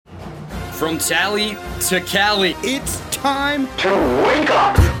From Tally to Cali, It's time to wake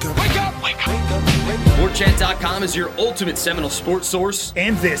up. Wake up! Wake up! WarChant.com is your ultimate Seminole sports source.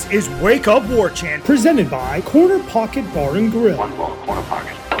 And this is Wake Up War Chant, presented by Corner Pocket Bar and Grill. One ball, corner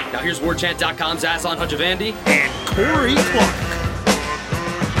pocket. Now here's WarChant.com's Aslan Hajavandi. And Corey Clark.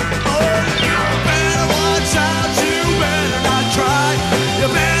 Oh, you better watch out, you better not try, you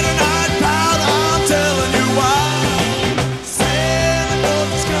better not pout, I'm telling you why. Santa Claus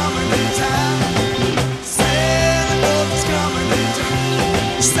is coming to town, Santa Claus is coming to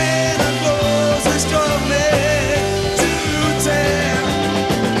town, Santa Claus is coming to town.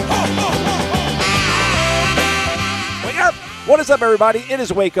 Ho, ho, ho, ho. Wake up! What is up, everybody? It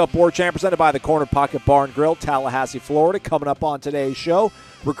is Wake Up War Chant, presented by the Corner Pocket Bar and Grill, Tallahassee, Florida. Coming up on today's show,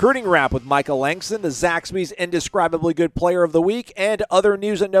 recruiting wrap with Michael Langston, the Zaxby's Indescribably Good Player of the Week, and other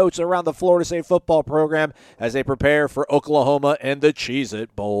news and notes around the Florida State football program as they prepare for Oklahoma and the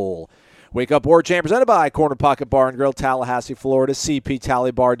Cheez-It Bowl. Wake Up War Chant, presented by Corner Pocket Bar and Grill, Tallahassee, Florida,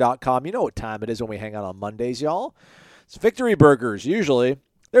 cptallybar.com. You know what time it is when we hang out on Mondays, y'all. It's Victory Burgers, usually.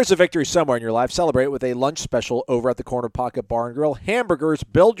 There's a victory somewhere in your life. Celebrate with a lunch special over at the Corner Pocket Bar and Grill. Hamburgers,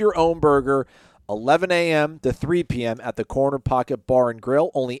 build your own burger, 11 a.m. to 3 p.m. at the Corner Pocket Bar and Grill,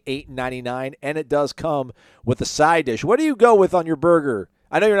 only $8.99, and it does come with a side dish. What do you go with on your burger?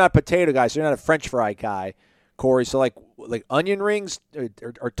 I know you're not a potato guy, so you're not a French fry guy, Corey. So like onion rings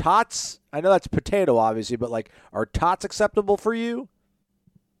or tots? I know that's potato, obviously, but like are tots acceptable for you?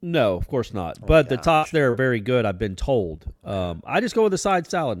 No, of course not. Oh, but the gosh. tots there are very good, I've been told. I just go with the side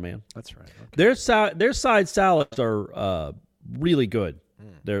salad, man. That's right. Okay. Their side salads are really good.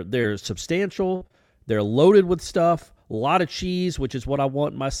 They're substantial. They're loaded with stuff. A lot of cheese, which is what I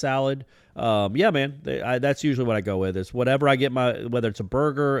want in my salad. Yeah, man. That's usually what I go with. Is whatever I get whether it's a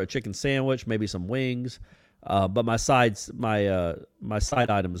burger, a chicken sandwich, maybe some wings. But my side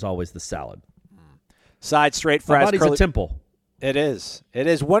item is always the salad. Side straight My fries. body's curly- a temple. It is. It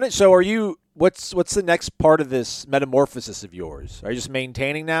is. So are you? What's the next part of this metamorphosis of yours? Are you just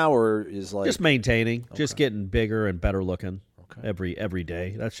maintaining now, or is like Just maintaining, just getting bigger and better looking every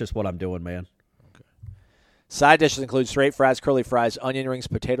day. That's just what I'm doing, man. Side dishes include straight fries, curly fries, onion rings,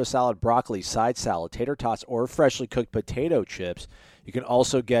 potato salad, broccoli, side salad, tater tots, or freshly cooked potato chips. You can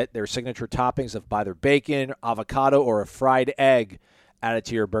also get their signature toppings of either bacon, avocado, or a fried egg added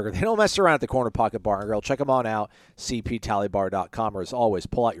to your burger. They don't mess around at the Corner Pocket Bar and Grill. Check them on out, cptallybar.com, or as always,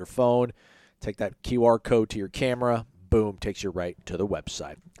 pull out your phone, take that QR code to your camera, boom, takes you right to the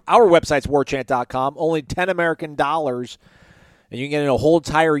website. Our website's warchant.com, only $10 American dollars, and you can get in a whole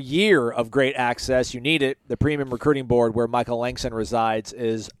entire year of great access. You need it. The Premium Recruiting Board, where Michael Langston resides,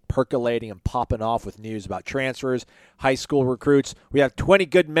 is percolating and popping off with news about transfers, high school recruits. We have 20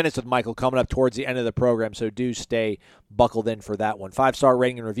 good minutes with Michael coming up towards the end of the program, so do stay buckled in for that one. 5-star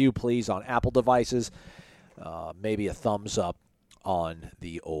rating and review, please, on Apple devices. Maybe a thumbs up on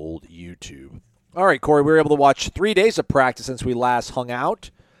the old YouTube. All right, Corey, we were able to watch 3 days of practice since we last hung out.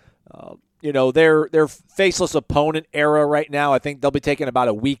 Their faceless opponent era right now, I think they'll be taking about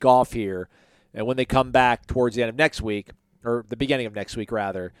a week off here. And when they come back towards the end of next week, or the beginning of next week,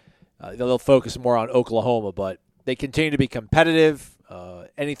 rather, they'll focus more on Oklahoma. But they continue to be competitive.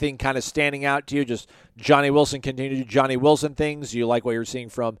 Anything kind of standing out to you? Just Johnny Wilson continue to do Johnny Wilson things? Do you like what you're seeing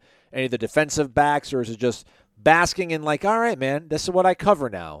from any of the defensive backs? Or is it just basking in like, all right, man, this is what I cover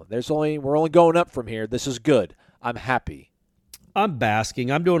now. We're only going up from here. This is good. I'm happy. I'm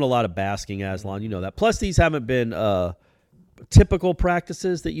basking. I'm doing a lot of basking, Aslan. You know that. Plus, these haven't been typical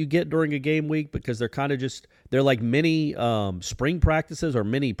practices that you get during a game week because they're like mini spring practices or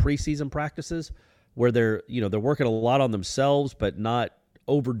mini preseason practices where they're working a lot on themselves but not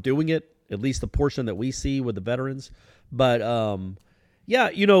overdoing it. At least the portion that we see with the veterans. But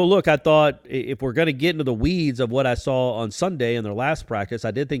look, I thought if we're going to get into the weeds of what I saw on Sunday in their last practice,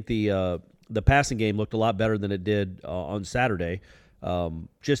 I did think the passing game looked a lot better than it did on Saturday.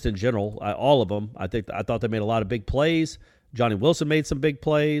 Just in general, all of them. I thought they made a lot of big plays. Johnny Wilson made some big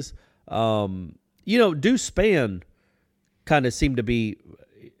plays. Deuce Spann kind of seemed to be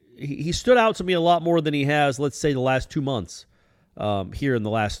he stood out to me a lot more than he has, let's say, the last 2 months here in the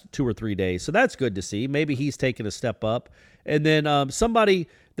last 2 or 3 days. So that's good to see. Maybe he's taken a step up. And then somebody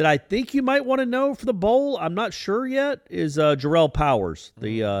that I think you might want to know for the bowl, I'm not sure yet, is Jarrell Powers,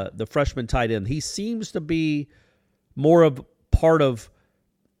 the freshman tight end. He seems to be more of part of,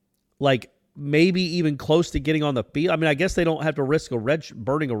 like, maybe even close to getting on the field. I mean, I guess they don't have to risk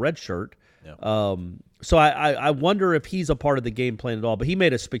burning a red shirt. Yeah. So I wonder if he's a part of the game plan at all. But he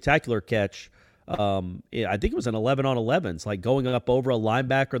made a spectacular catch. I think it was an 11-on-11s, like going up over a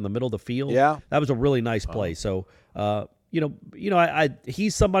linebacker in the middle of the field. Yeah. That was a really nice play. So,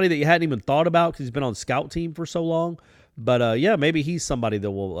 he's somebody that you hadn't even thought about because he's been on scout team for so long. But maybe he's somebody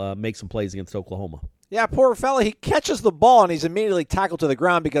that will make some plays against Oklahoma. Yeah, poor fella. He catches the ball and he's immediately tackled to the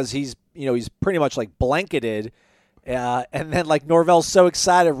ground because he's pretty much like blanketed. And then like Norvell's so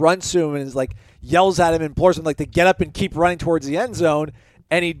excited, runs to him and is like yells at him and implores him like to get up and keep running towards the end zone.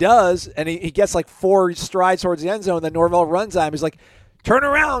 And he does, and he gets like 4 strides towards the end zone. And then Norvell runs at him. He's like, "Turn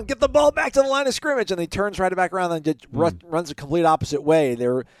around, get the ball back to the line of scrimmage." And he turns right back around and just runs the complete opposite way.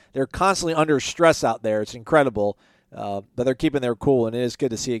 They're constantly under stress out there. It's incredible. But they're keeping their cool, and it is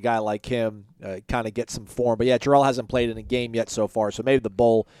good to see a guy like him kind of get some form. But, yeah, Terrell hasn't played in a game yet so far, so maybe the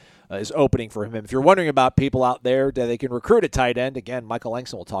bowl is opening for him. If you're wondering about people out there that they can recruit a tight end, again, Michael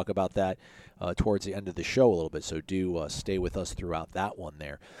Langston will talk about that towards the end of the show a little bit, so do stay with us throughout that one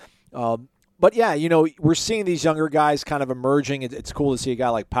there. But, yeah, we're seeing these younger guys kind of emerging. It's cool to see a guy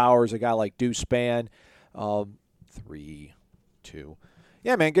like Powers, a guy like Deuce Spann. 3, 2.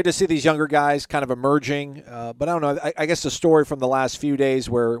 Yeah, man, good to see these younger guys kind of emerging. But I don't know. I guess the story from the last few days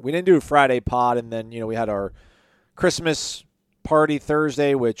where we didn't do a Friday pod, and then, we had our Christmas party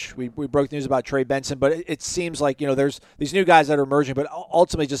Thursday, which we broke the news about Trey Benson. But it seems like, there's these new guys that are emerging, but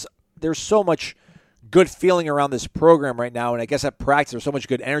ultimately just there's so much good feeling around this program right now. And I guess at practice there's so much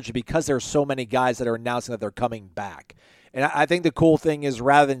good energy because there are so many guys that are announcing that they're coming back. And I think the cool thing is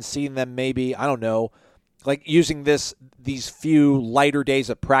rather than seeing them maybe, I don't know, like using these few lighter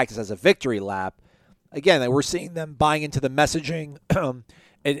days of practice as a victory lap, again, we're seeing them buying into the messaging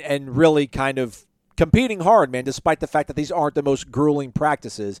and really kind of competing hard, man, despite the fact that these aren't the most grueling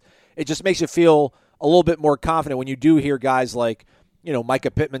practices. It just makes you feel a little bit more confident when you do hear guys like, Micah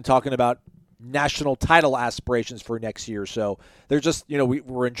Pittman talking about national title aspirations for next year. So they're just,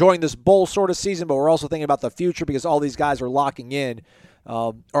 we're enjoying this bowl sort of season, but we're also thinking about the future because all these guys are locking in.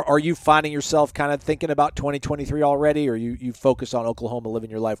 Are you finding yourself kind of thinking about 2023 already, or you focus on Oklahoma living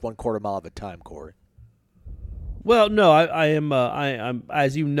your life 1/4 mile at a time, Corey? Well, no, I am. I'm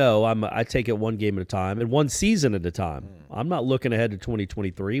as you know, I take it one game at a time and one season at a time. I'm not looking ahead to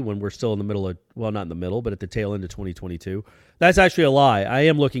 2023 when we're still in the middle of, well, not in the middle, but at the tail end of 2022. That's actually a lie. I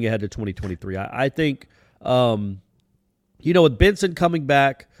am looking ahead to 2023. I think, with Benson coming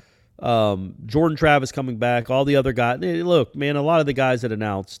back. Jordan Travis coming back, all the other guys. Look, man, a lot of the guys that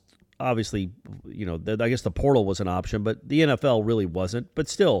announced, obviously, I guess the portal was an option, but the NFL really wasn't. But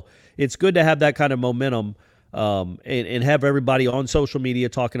still, it's good to have that kind of momentum and have everybody on social media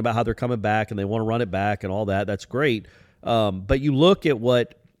talking about how they're coming back and they want to run it back and all that. That's great. But you look at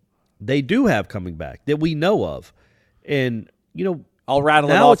what they do have coming back that we know of. And, I'll rattle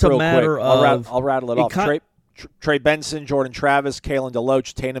it now off it's a real matter quick. of I'll rattle it off. Trey Benson, Jordan Travis, Kalen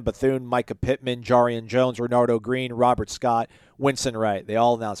DeLoach, Tatum Bethune, Micah Pittman, Jarian Jones, Renardo Green, Robert Scott, Winston Wright. They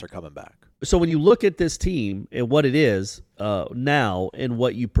all announced they're coming back. So when you look at this team and what it is now and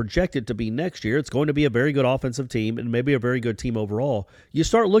what you project it to be next year, it's going to be a very good offensive team and maybe a very good team overall. You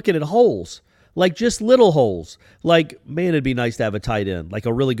start looking at holes, like just little holes. Like, man, it'd be nice to have a tight end, like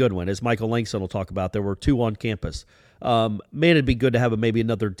a really good one. As Michael Langston will talk about, there were 2 on campus. Man, it'd be good to have maybe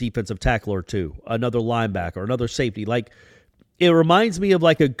another defensive tackle or 2, another linebacker, another safety. Like, it reminds me of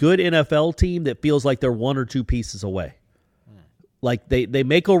like a good NFL team that feels like they're 1 or 2 pieces away. Like they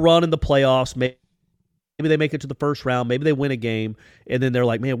make a run in the playoffs, maybe they make it to the first round, maybe they win a game, and then they're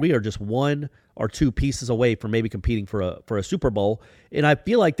like, man, we are just 1 or 2 pieces away from maybe competing for a Super Bowl. And I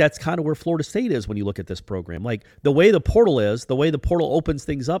feel like that's kind of where Florida State is when you look at this program. Like the way the portal is, the way the portal opens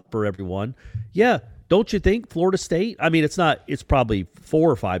things up for everyone. Yeah. Don't you think Florida State? I mean, it's probably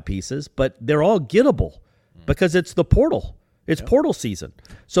 4 or 5 pieces, but they're all gettable because it's the portal. It's portal season.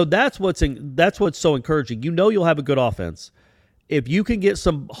 So that's what's so encouraging. You'll have a good offense. If you can get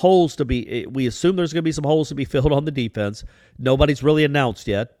some holes we assume there's going to be some holes to be filled on the defense. Nobody's really announced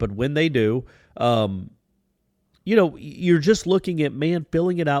yet, but when they do, you're just looking at, man,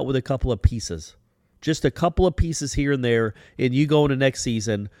 filling it out with a couple of pieces. Just a couple of pieces here and there, and you go into next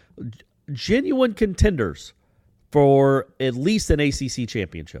season, genuine contenders for at least an ACC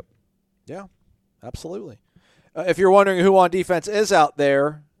championship. Yeah, absolutely. If you're wondering who on defense is out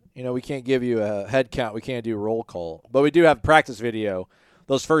there, we can't give you a head count. We can't do roll call. But we do have practice video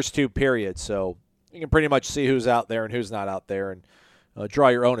those first 2 periods. So you can pretty much see who's out there and who's not out there and draw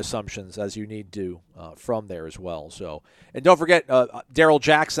your own assumptions as you need to from there as well. So, and don't forget, Darrell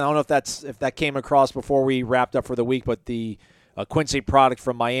Jackson, I don't know if that came across before we wrapped up for the week, but the Quincy product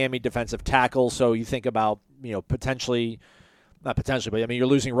from Miami, defensive tackle. So you think about, potentially – not potentially, but I mean, you're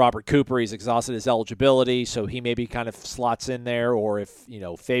losing Robert Cooper. He's exhausted his eligibility, so he maybe kind of slots in there. Or if,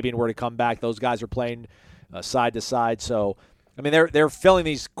 Fabian were to come back, those guys are playing side to side. So I mean, they're filling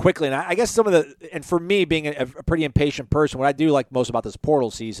these quickly, and I guess and for me, being a pretty impatient person, what I do like most about this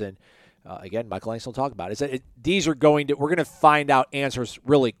portal season, again, Michael Langston will talk about it, is that we're going to find out answers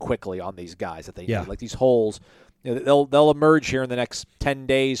really quickly on these guys that they need, like these holes. You know, they'll emerge here in the next 10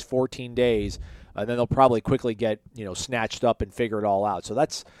 days, 14 days, and then they'll probably quickly get snatched up and figure it all out. So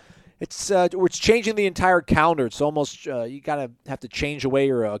it's changing the entire calendar. It's almost you gotta have to change the way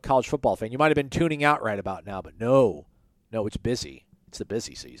you're a college football fan. You might have been tuning out right about now, but no, it's busy. It's the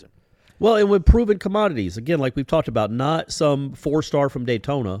busy season. Well, and with proven commodities, again, like we've talked about, not some 4-star from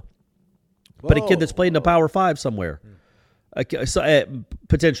Daytona, but a kid that's played in the Power 5 somewhere,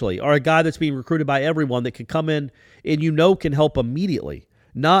 potentially, or a guy that's being recruited by everyone that can come in and can help immediately.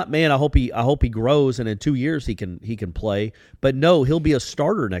 Not, man, I hope he grows and in 2 years he can play, but no, he'll be a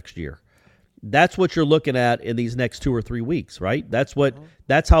starter next year. That's what you're looking at in these next 2 or 3 weeks, right? That's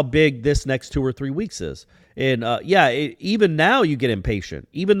how big this next 2 or 3 weeks is. And even now you get impatient,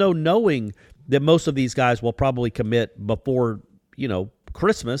 even though knowing that most of these guys will probably commit before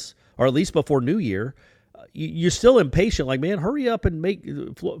Christmas or at least before New Year. You're still impatient. Like, man, hurry up and make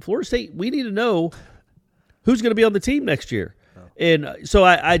Florida State. We need to know who's going to be on the team next year. And so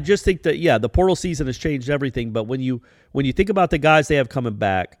I just think that, the portal season has changed everything. But when you think about the guys they have coming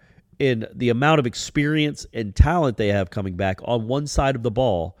back and the amount of experience and talent they have coming back on one side of the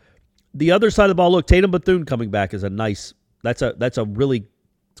ball, the other side of the ball, look, Tatum Bethune coming back is that's a really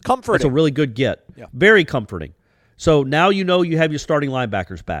comforting. That's a really good get. Yeah. Very comforting. So now you have your starting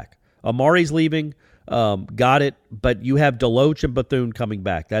linebackers back. Amari's leaving. Got it, but you have Deloach and Bethune coming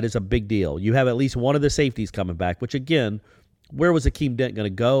back. That is a big deal. You have at least one of the safeties coming back, which, again, where was Akeem Dent going to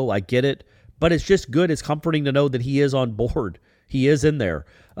go? I get it, but it's just good. It's comforting to know that he is on board. He is in there.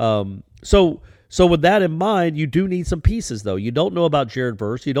 So with that in mind, you do need some pieces, though. You don't know about Jared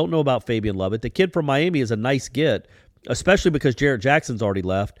Verse. You don't know about Fabian Lovett. The kid from Miami is a nice get, especially because Jarrett Jackson's already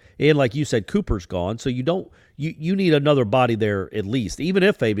left, and like you said, Cooper's gone. So you need another body there at least. Even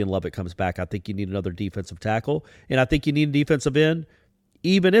if Fabian Lovett comes back, I think you need another defensive tackle, and I think you need a defensive end,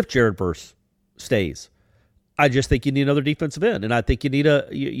 even if Jared Verse stays. I just think you need another defensive end, and I think you need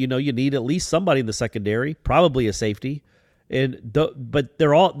you need at least somebody in the secondary, probably a safety, but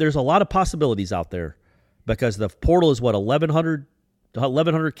there's a lot of possibilities out there because the portal is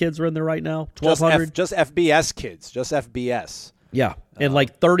 1,100 kids are in there right now, 1,200 just FBS kids, just FBS. Yeah, and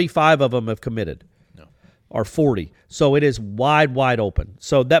like 35 of them have committed, or 40. So it is wide open.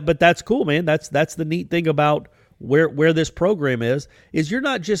 So that's cool, man. That's the neat thing about where this program is you're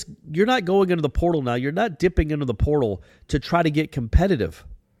not going into the portal now. You're not dipping into the portal to try to get competitive.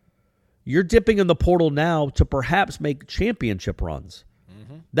 You're dipping in the portal now to perhaps make championship runs.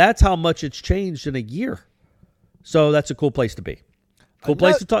 Mm-hmm. That's how much it's changed in a year. So that's a cool place to be. Cool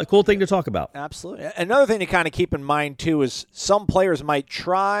thing to talk about. Absolutely. Another thing to kind of keep in mind too is some players might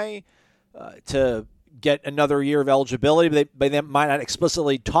try to get another year of eligibility, but they might not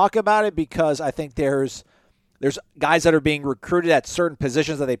explicitly talk about it because I think there's guys that are being recruited at certain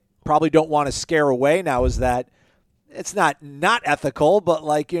positions that they probably don't want to scare away. Now, is that it's not ethical, but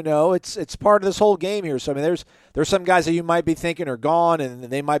it's part of this whole game here. So I mean, there's some guys that you might be thinking are gone, and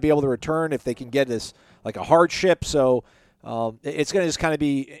they might be able to return if they can get this like a hardship. So it's going to just kind of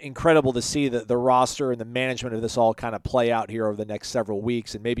be incredible to see the roster and the management of this all kind of play out here over the next several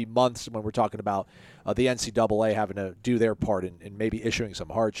weeks and maybe months when we're talking about the NCAA having to do their part in maybe issuing some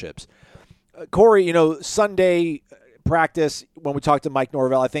hardships. Corey, Sunday practice, when we talked to Mike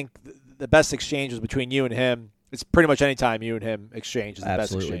Norvell, I think the best exchange was between you and him. It's pretty much any time you and him exchange is the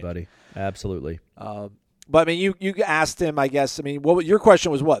best exchange. Absolutely, buddy. Absolutely. But, I mean, you asked him, I guess, your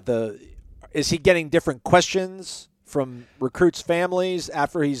question was what? Is he getting different questions from recruits' families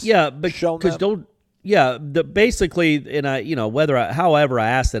after he's shown them? Basically, and however I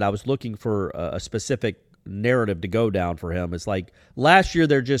asked it, I was looking for a specific narrative to go down for him. It's like last year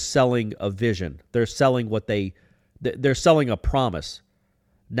they're just selling a vision. They're selling they're selling a promise.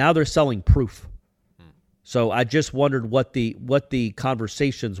 Now they're selling proof. So I just wondered what the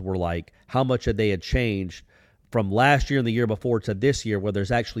conversations were like, how much they had changed from last year and the year before to this year, where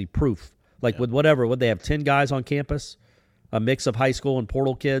there's actually proof. Like with would they have 10 guys on campus, a mix of high school and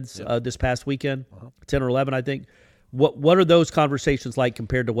portal kids this past weekend, 10 or 11, I think. What are those conversations like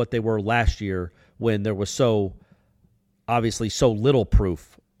compared to what they were last year when there was so little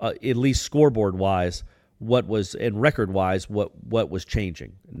proof, at least scoreboard wise, and record wise, what was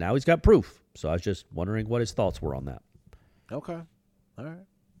changing? Now he's got proof. So I was just wondering what his thoughts were on that. Okay. All right.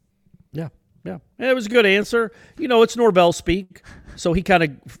 Yeah. It was a good answer. It's Norvell speak. So he kind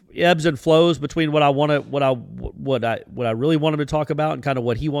of ebbs and flows between what I want to, what I really want him to talk about and kind of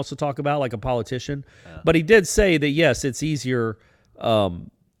what he wants to talk about, like a politician. But he did say that yes, it's easier.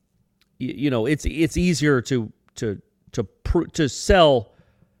 It's easier to sell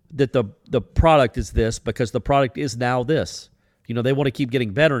that the product is this because the product is now this. They want to keep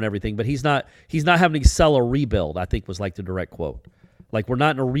getting better and everything, but he's not having to sell a rebuild, I think was like the direct quote. Like, we're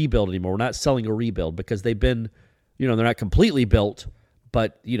not in a rebuild anymore. We're not selling a rebuild because they've been, they're not completely built,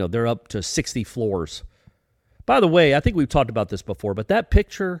 but, they're up to 60 floors. By the way, I think we've talked about this before, but that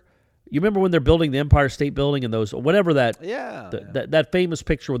picture, you remember when they're building the Empire State Building and those, whatever that, that famous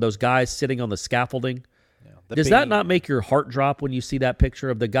picture with those guys sitting on the scaffolding? Does that not make your heart drop when you see that picture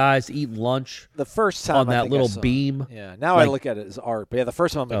of the guys eating lunch the first time on that little beam? Yeah, now I look at it as art. But yeah, the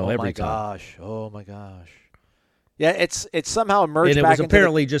first time I'm like, oh my gosh. Yeah, it's somehow emerged and back it was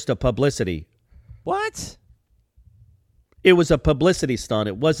apparently just a publicity. What? It was a publicity stunt.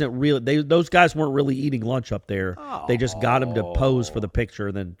 It wasn't real. Those guys weren't really eating lunch up there. Oh. They just got them to pose for the picture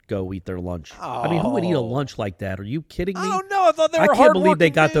and then go eat their lunch. Oh. I mean, who would eat a lunch like that? Are you kidding me? I don't know. I thought they were I can't believe they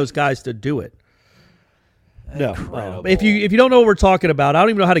got men. those guys to do it. Incredible. No. If you don't know what we're talking about, I don't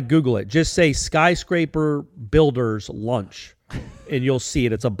even know how to Google it. Just say skyscraper builders lunch, and you'll see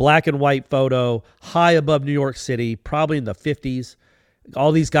it. It's a black and white photo, high above New York City, probably in the 50s.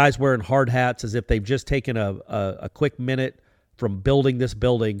 All these guys wearing hard hats as if they've just taken a quick minute from building this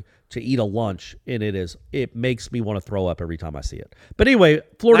building to eat a lunch, and it makes me want to throw up every time I see it. But anyway,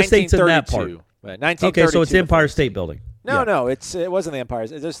 Florida State's in that part. 1932. Okay, so it's the Empire State Building. No, it wasn't the Empire.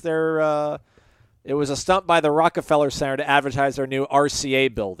 It's just their. It was a stunt by the Rockefeller Center to advertise their new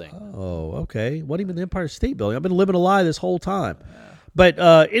RCA building. Oh, okay. What even the Empire State Building? I've been living a lie this whole time. But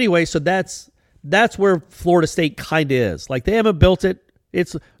anyway, so that's where Florida State kind of is. Like, they haven't built it.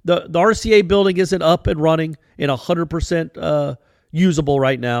 It's the RCA building isn't up and running and 100% usable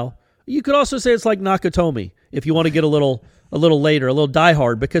right now. You could also say it's like Nakatomi if you want to get a little later, a little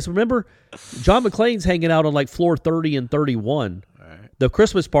diehard, because remember, John McClain's hanging out on like floor 30 and 31. The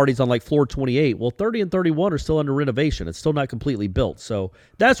Christmas party's on like floor 28. Well, 30 and 31 are still under renovation. It's still not completely built. So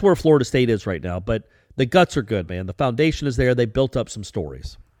that's where Florida State is right now. But the guts are good, man. The foundation is there. They built up some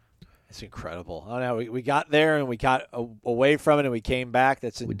stories. It's incredible. I know we got there and we got away from it and we came back.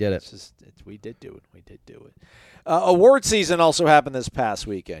 We did it. We did do it. We did do it. Award season also happened this past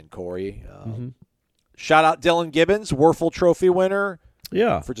weekend, Corey. Shout out Dylan Gibbons, Werfel Trophy winner.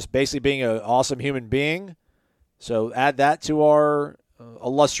 Yeah. For just basically being an awesome human being. So add that to our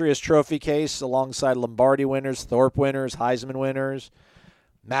illustrious trophy case alongside Lombardi winners, Thorpe winners, Heisman winners,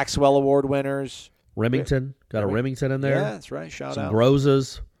 Maxwell Award winners. Remington. Got a Remington in there. Yeah, that's right. Shout Some out.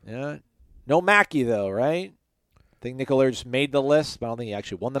 Grozas. Yeah. No Mackey, though, right? I think Nicola just made the list, but I don't think he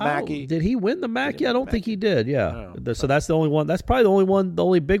actually won the Mackey. Did he win the Mackey? I don't think he did, yeah. No. So that's the only one. That's probably the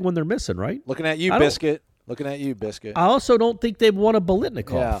only big one they're missing, right? Looking at you, Biscuit. Looking at you, Biscuit. I also don't think they've won a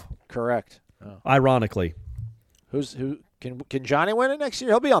Bolitnikov. Yeah, correct. Oh. Ironically. Who can Johnny win it next year?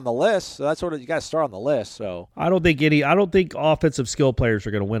 He'll be on the list, so that's what you got to start on the list. So I don't think offensive skill players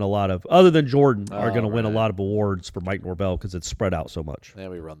are going to win a lot of, other than Jordan, are going to win a lot of awards for Mike Norvell because it's spread out so much. And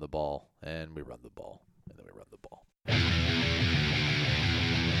we run the ball, and we run the ball, and then we run the ball.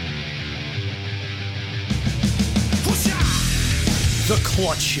 The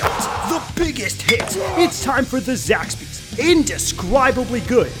clutch shot, the biggest hits. It's time for the Zaxby's Indescribably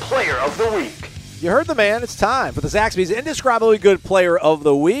Good Player of the Week. You heard the man. It's time for the Zaxby's Indescribably Good Player of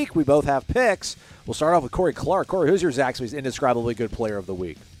the Week. We both have picks. We'll start off with Corey Clark. Corey, who's your Zaxby's Indescribably Good Player of the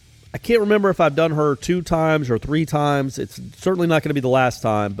Week? I can't remember if I've done her 2 times or 3 times. It's certainly not going to be the last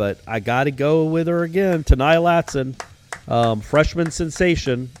time, but I got to go with her again. Tania Latson, freshman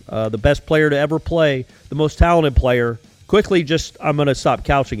sensation, the best player to ever play, the most talented player. Quickly, I'm going to stop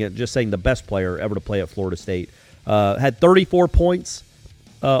couching it, just saying the best player ever to play at Florida State. Had 34 points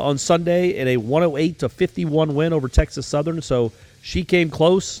on Sunday in a 108-51 win over Texas Southern. So she came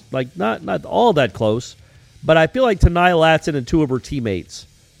close, like not all that close, but I feel like Tania Latson and 2 of her teammates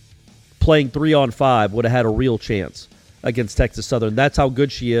playing 3-on-5 would have had a real chance against Texas Southern. That's how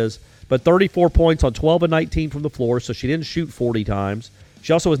good she is. But 34 points on 12 of 19 from the floor, so she didn't shoot 40 times.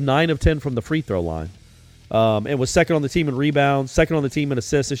 She also was 9 of 10 from the free throw line. And was second on the team in rebounds, second on the team in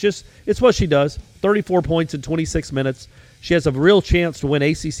assists. It's what she does. 34 points in 26 minutes. She has a real chance to win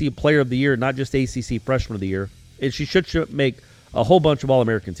ACC Player of the Year, not just ACC Freshman of the Year. And she should make a whole bunch of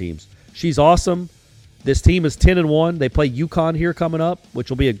All-American teams. She's awesome. This team is 10-1. They play UConn here coming up, which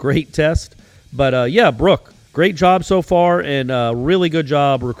will be a great test. But, Brooke, great job so far, and really good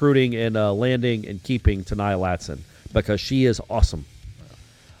job recruiting and landing and keeping Tania Latson because she is awesome.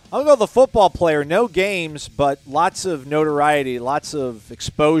 I'll go the football player. No games, but lots of notoriety, lots of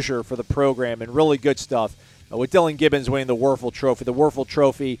exposure for the program, and really good stuff. With Dylan Gibbons winning the Werfel Trophy. The Werfel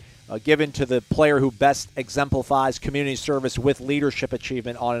Trophy given to the player who best exemplifies community service with leadership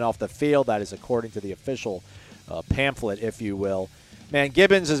achievement on and off the field. That is according to the official pamphlet, if you will. Man,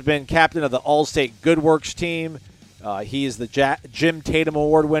 Gibbons has been captain of the All-State Good Works team. He is the Jim Tatum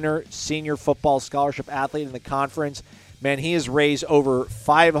Award winner, senior football scholarship athlete in the conference. Man, he has raised over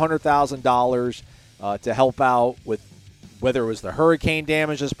 $500,000 to help out with whether it was the hurricane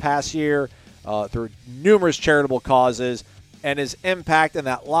damage this past year, through numerous charitable causes, and his impact in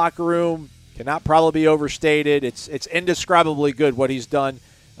that locker room cannot probably be overstated. It's indescribably good what he's done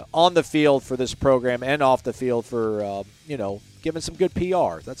on the field for this program and off the field for, giving some good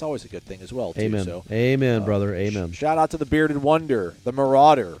PR. That's always a good thing as well, too. Amen. So, Amen, brother. Amen. Shout out to the Bearded Wonder, the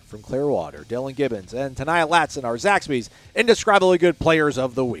Marauder from Clearwater, Dylan Gibbons, and Tania Latson, our Zaxby's Indescribably Good Players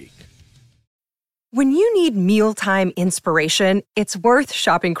of the Week. When you need mealtime inspiration, it's worth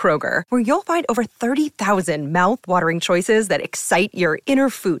shopping Kroger, where you'll find over 30,000 mouth-watering choices that excite your inner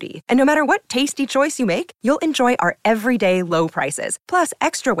foodie. And no matter what tasty choice you make, you'll enjoy our everyday low prices, plus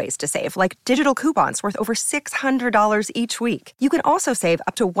extra ways to save, like digital coupons worth over $600 each week. You can also save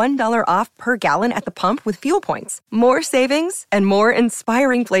up to $1 off per gallon at the pump with fuel points. More savings and more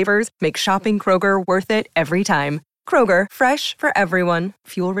inspiring flavors make shopping Kroger worth it every time. Kroger, fresh for everyone.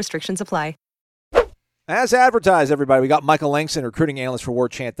 Fuel restrictions apply. As advertised, everybody, we got Michael Langston, recruiting analyst for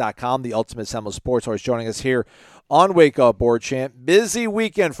WarChant.com, the ultimate Seminole Sports Horse, joining us here on Wake Up WarChant. Busy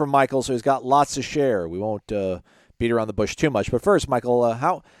weekend for Michael, so he's got lots to share. We won't beat around the bush too much. But first, Michael,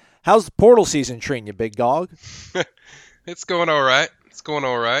 how's the portal season treating you, big dog? It's going all right.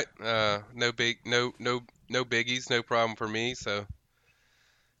 No biggies, no problem for me. So,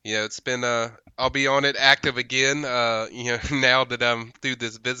 it's been I'll be on it active again, now that I'm through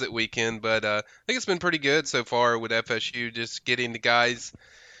this visit weekend. But I think it's been pretty good so far with FSU, just getting the guys,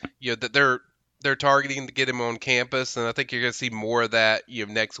 that they're targeting to get them on campus. And I think you're going to see more of that,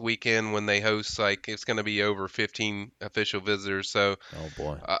 next weekend when they host, it's going to be over 15 official visitors. So oh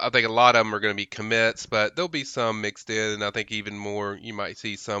boy, I think a lot of them are going to be commits, but there'll be some mixed in. And I think even more, you might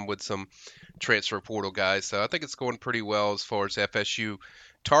see some with some transfer portal guys. So I think it's going pretty well as far as FSU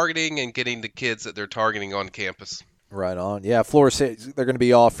targeting and getting the kids that they're targeting on campus. Right on. Yeah, Florida State, they're going to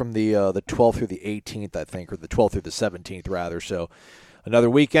be off from the 12th through the 18th, I think, or the 12th through the 17th, rather. So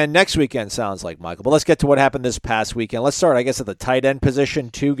another weekend. Next weekend sounds like, Michael. But let's get to what happened this past weekend. Let's start, I guess, at the tight end position.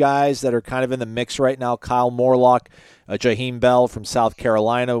 Two guys that are kind of in the mix right now, Kyle Morlock, Jaheim Bell from South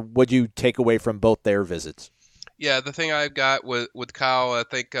Carolina. What'd you take away from both their visits? Yeah, the thing I've got with Kyle, I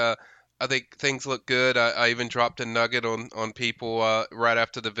think things look good. I even dropped a nugget on people right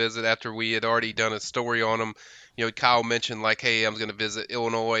after the visit, after we had already done a story on him. Kyle mentioned hey, I'm going to visit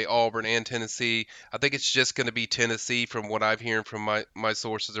Illinois, Auburn, and Tennessee. I think it's just going to be Tennessee from what I've heard from my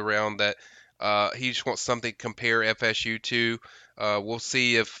sources around that. He just wants something to compare FSU to. We'll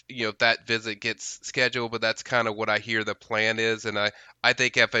see if that visit gets scheduled, but that's kind of what I hear the plan is, and I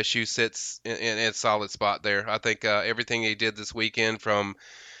think FSU sits in a solid spot there. I think everything they did this weekend, from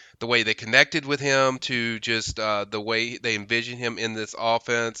the way they connected with him to just the way they envision him in this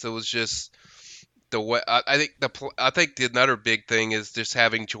offense, it was just the way. I think another big thing is just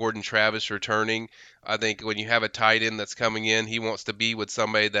having Jordan Travis returning. I think when you have a tight end that's coming in, he wants to be with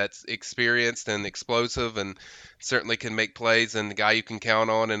somebody that's experienced and explosive and certainly can make plays and the guy you can count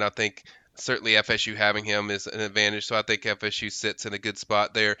on. And I think certainly FSU having him is an advantage. So I think FSU sits in a good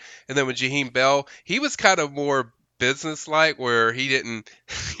spot there. And then with Jaheim Bell, he was kind of more business-like, where he didn't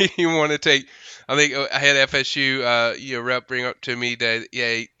he want to take. I think I had FSU rep bring up to me that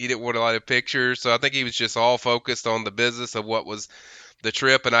he didn't want a lot of pictures. So I think he was just all focused on the business of what was the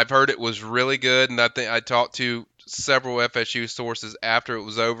trip, and I've heard it was really good. And I think I talked to several FSU sources after it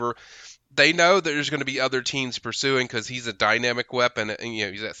was over. They know that there's going to be other teams pursuing because he's a dynamic weapon. And,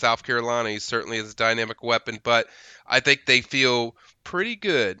 he's at South Carolina. He certainly is a dynamic weapon. But I think they feel pretty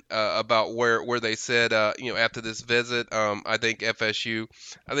good about where they said, after this visit. I think FSU,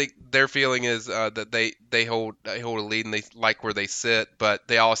 I think their feeling is that they hold a lead and they like where they sit. But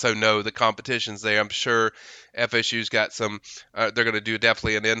they also know the competition's there. I'm sure FSU's got some. They're going to do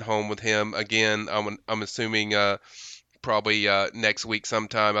definitely an in-home with him again. I'm assuming. Probably next week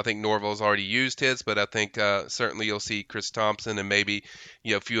sometime. I think Norville's already used his, but I think certainly you'll see Chris Thompson and maybe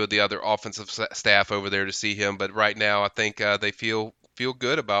a few of the other offensive staff over there to see him. But right now, I think they feel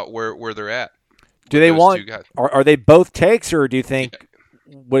good about where they're at. Do they want? Are they both takes, or do you think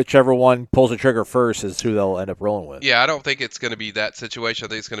whichever one pulls the trigger first is who they'll end up rolling with? Yeah, I don't think it's going to be that situation. I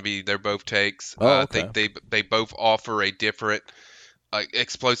think it's going to be they're both takes. Okay. I think they both offer a different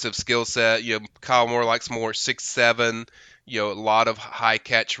explosive skill set. Kyle Morlock's more 6'7". A lot of high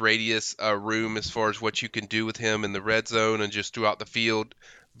catch radius room as far as what you can do with him in the red zone and just throughout the field.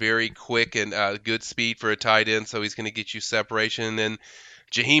 Very quick and good speed for a tight end, so he's going to get you separation. And then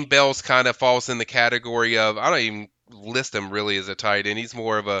Jaheim Bell's kind of falls in the category of, I don't even list him really as a tight end. He's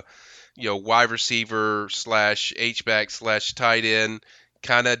more of a wide receiver / H-back / tight end,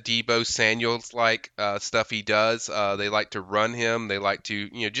 kind of Deebo Samuels like stuff he does. They like to run him. They like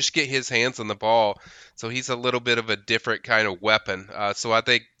to just get his hands on the ball. So he's a little bit of a different kind of weapon. So I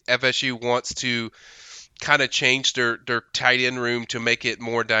think FSU wants to kind of change their tight end room to make it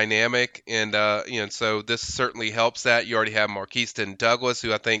more dynamic, and so this certainly helps that. You already have Marquiston Douglas,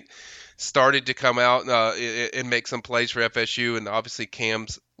 who I think started to come out and make some plays for FSU, and obviously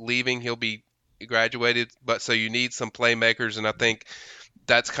Cam's leaving. He'll be graduated, but so you need some playmakers, and I think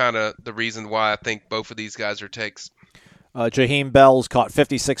that's kind of the reason why I think both of these guys are takes. Jaheim Bell's caught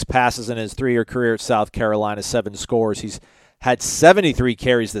 56 passes in his 3-year career at South Carolina, 7 scores. He's had 73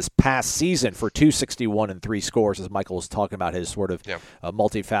 carries this past season for 261 and 3 scores, as Michael was talking about his sort of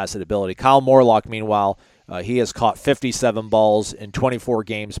multifaceted ability. Kyle Morlock, meanwhile, he has caught 57 balls in 24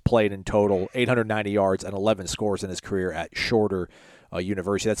 games played in total, 890 yards and 11 scores in his career at Shorter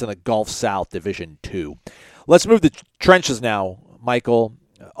University. That's in the Gulf South Division II. Let's move to trenches now, Michael.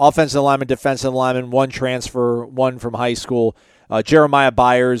 Offensive lineman, defensive lineman, 1 transfer, 1 from high school. Jeremiah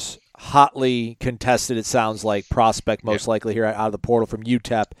Byers, hotly contested, it sounds like, prospect most likely here out of the portal from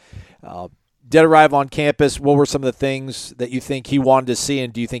UTEP. Did arrive on campus. What were some of the things that you think he wanted to see,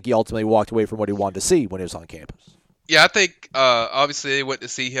 and do you think he ultimately walked away from what he wanted to see when he was on campus? Yeah, I think obviously they went to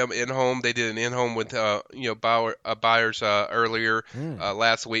see him in-home. They did an in-home with Byers earlier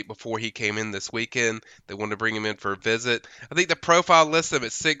last week before he came in this weekend. They wanted to bring him in for a visit. I think the profile lists him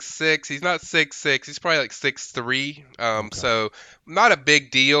at 6'6". He's not 6'6". He's probably like 6'3". So not a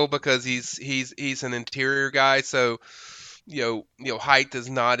big deal because he's an interior guy. So height is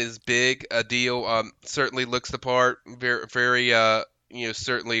not as big a deal. Certainly looks the part. Very, very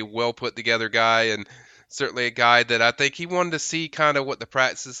certainly well put together guy, and certainly a guy that I think he wanted to see kind of what the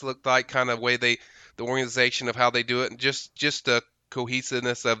practices looked like, kind of way the organization of how they do it, and just the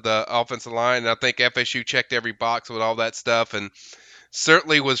cohesiveness of the offensive line. And I think FSU checked every box with all that stuff, and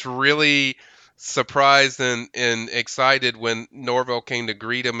certainly was really surprised and excited when Norvell came to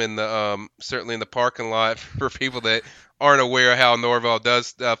greet him in the certainly in the parking lot. For people that aren't aware of how Norvell does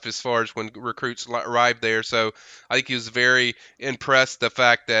stuff as far as when recruits arrive there, so I think he was very impressed the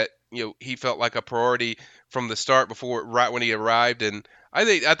fact that he felt like a priority from the start right when he arrived. And I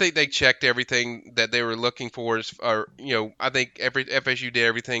think they checked everything that they were looking for. I think FSU did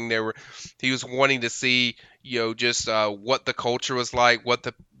everything he was wanting to see, just what the culture was like, what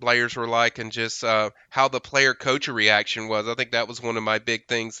the players were like, and just how the player-coach reaction was. I think that was one of my big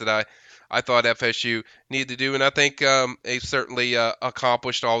things that I thought FSU needed to do, and I think they certainly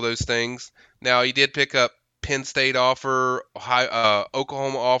accomplished all those things. Now, he did pick up Penn State offer,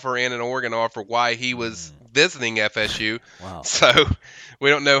 Oklahoma offer, and an Oregon offer while he was visiting FSU. Wow. So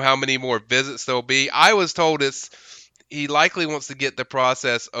we don't know how many more visits there'll be. I was told he likely wants to get the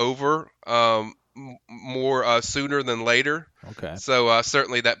process over more sooner than later. Okay. So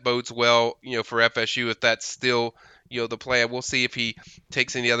certainly that bodes well, for FSU if that's still the plan. We'll see if he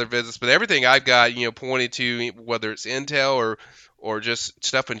takes any other visits. But everything I've got, pointed to, whether it's intel or just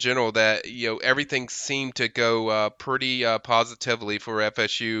stuff in general, that everything seemed to go pretty positively for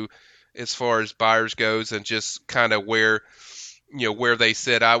FSU as far as Byers goes, and just kind of where they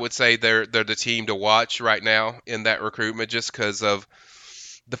sit. I would say they're the team to watch right now in that recruitment, just because of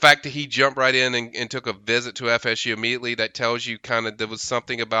the fact that he jumped right in and took a visit to FSU immediately. That tells you kind of there was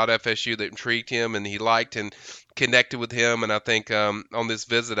something about FSU that intrigued him and he liked and connected with him. And I think on this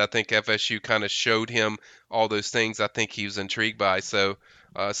visit, I think FSU kind of showed him all those things I think he was intrigued by. So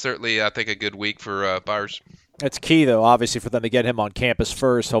certainly I think a good week for Byers. It's key, though, obviously, for them to get him on campus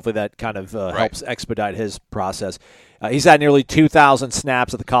first. Hopefully that kind of helps expedite his process. He's had nearly 2,000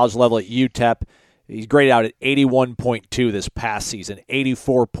 snaps at the college level at UTEP. He's graded out at 81.2 this past season,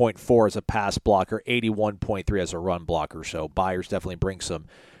 84.4 as a pass blocker, 81.3 as a run blocker. So Byers definitely brings some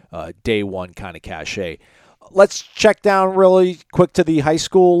day one kind of cachet. Let's check down really quick to the high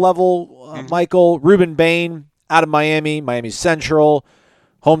school level. Michael, Ruben Bain out of Miami Central.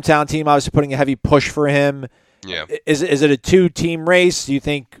 Hometown team obviously putting a heavy push for him. Yeah. Is it a two-team race? Do you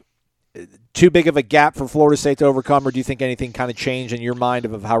think too big of a gap for Florida State to overcome, or do you think anything kind of changed in your mind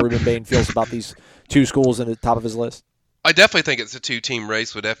of how Ruben Bain feels about these two schools in the top of his list? I definitely think it's a two-team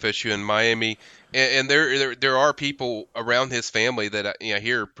race with FSU and Miami, and there are people around his family that I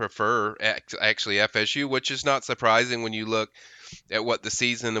hear prefer actually FSU, which is not surprising when you look at what the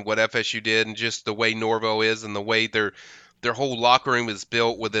season and what FSU did, and just the way Norvell is and the way their whole locker room is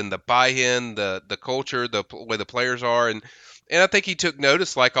built within the buy-in, the culture, the way the players are, and I think he took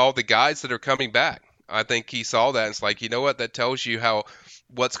notice, like all the guys that are coming back. I think he saw that. And it's like, you know what? That tells you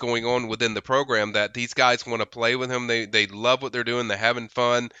what's going on within the program, that these guys want to play with him. They love what they're doing. They're having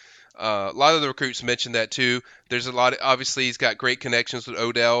fun. A lot of the recruits mentioned that too. There's a lot. Obviously, he's got great connections with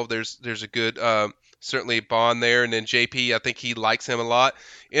Odell. There's a good, certainly bond there. And then JP, I think he likes him a lot.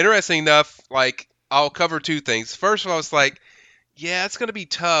 Interesting enough, like, I'll cover two things. First of all, it's like, yeah, it's going to be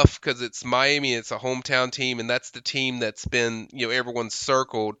tough because it's Miami. It's a hometown team, and that's the team that's been, everyone's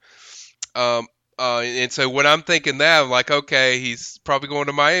circled. And so when I'm thinking that, I'm like, okay, he's probably going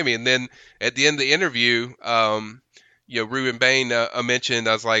to Miami. And then at the end of the interview, Ruben Bain mentioned,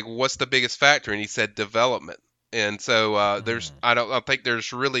 I was like, what's the biggest factor? And he said development. And so I don't think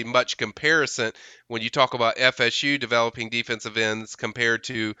there's really much comparison when you talk about FSU developing defensive ends compared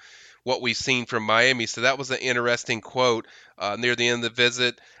to what we've seen from Miami. So that was an interesting quote near the end of the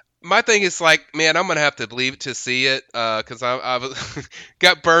visit. My thing is like, man, I'm going to have to believe it to see it because I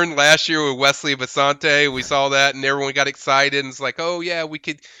got burned last year with Wesley Basante. We saw that and everyone got excited and it's like, oh, yeah, we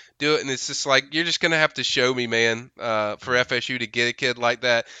could do it. And it's just like, you're just going to have to show me, man, for FSU to get a kid like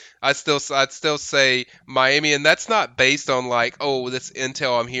that. I'd still say Miami, and that's not based on like, oh, this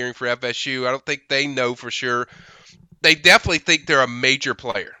intel I'm hearing for FSU. I don't think they know for sure. They definitely think they're a major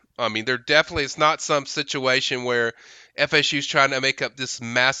player. I mean, it's not some situation where FSU's trying to make up this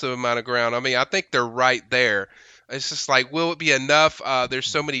massive amount of ground. I mean, I think they're right there. It's just like, will it be enough? There's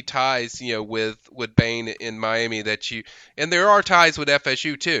so many ties, with Bain in Miami and there are ties with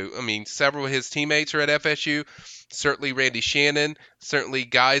FSU too. I mean, several of his teammates are at FSU. Certainly Randy Shannon, certainly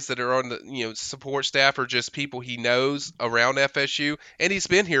guys that are on the support staff or just people he knows around FSU, and he's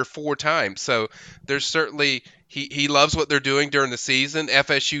been here 4 times. So there's certainly he loves what they're doing during the season.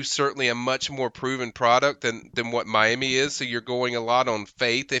 FSU certainly a much more proven product than what Miami is. So you're going a lot on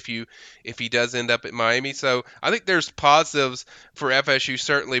faith if he does end up at Miami. So I think there's positives for FSU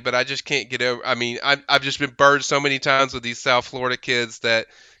certainly, but I just can't get over. I mean, I've just been burned so many times with these South Florida kids that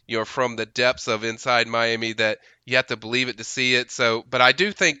from the depths of inside Miami that you have to believe it to see it. So, but I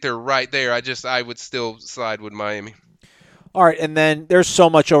do think they're right there. I would still side with Miami. All right, and then there's so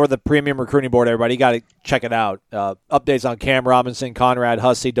much over the premium recruiting board, everybody. You got to check it out. Updates on Cam Robinson, Conrad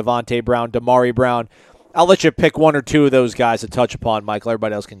Hussey, Devontae Brown, Damari Brown. I'll let you pick 1 or 2 of those guys to touch upon, Michael.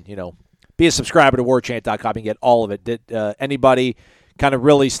 Everybody else can, be a subscriber to WarChant.com and get all of it. Did anybody kind of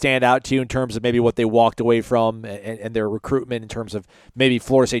really stand out to you in terms of maybe what they walked away from and their recruitment in terms of maybe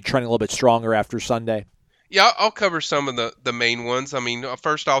Florida State trending a little bit stronger after Sunday? Yeah, I'll cover some of the main ones. I mean,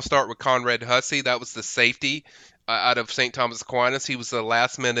 first I'll start with Conrad Hussey. That was the safety out of St. Thomas Aquinas. He was the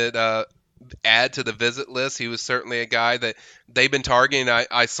last-minute add to the visit list. He was certainly a guy that they've been targeting.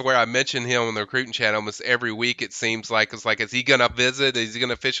 I swear I mention him on the recruiting chat almost every week, it seems like. It's like, is he going to visit? Is he going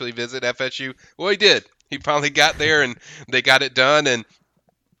to officially visit FSU? Well, he did. He finally got there, and they got it done. And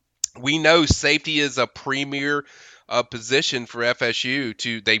we know safety is a premier position for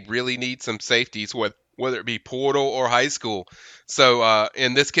FSU. They really need some safeties, whether it be portal or high school. So,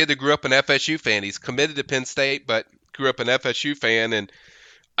 and this kid that grew up an FSU fan, he's committed to Penn State, but grew up an FSU fan. And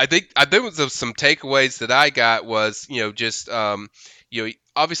I think some takeaways that I got was,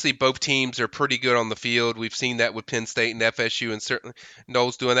 obviously both teams are pretty good on the field. We've seen that with Penn State and FSU, and certainly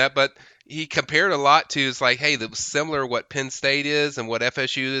Knowles doing that. But he compared a lot to, it's like, hey, that was similar what Penn State is and what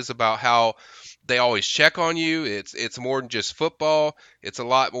FSU is about how they always check on you. It's more than just football. It's a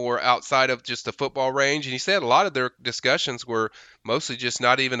lot more outside of just the football range. And he said a lot of their discussions were mostly just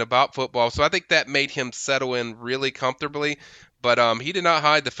not even about football. So I think that made him settle in really comfortably. But he did not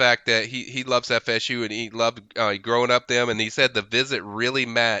hide the fact that he loves FSU and he loved growing up them. And he said the visit really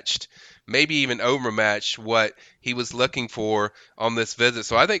matched, maybe even overmatched what he was looking for on this visit.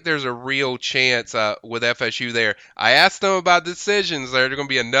 So I think there's a real chance with FSU there. I asked him about decisions. Is there going to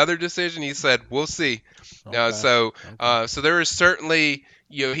be another decision? He said, we'll see. Okay. So there is certainly,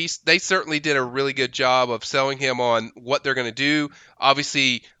 they certainly did a really good job of selling him on what they're going to do.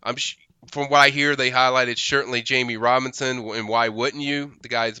 Obviously, from what I hear, they highlighted certainly Jamie Robinson, and why wouldn't you? The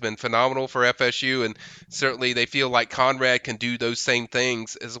guy's been phenomenal for FSU, and certainly they feel like Conrad can do those same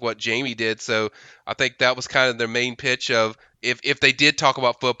things as what Jamie did. So I think that was kind of their main pitch of, if they did talk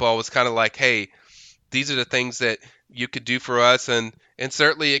about football, was kind of like, hey, these are the things that you could do for us, and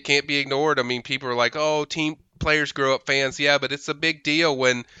certainly it can't be ignored. I mean, people are like, oh, team players grow up fans. Yeah, but it's a big deal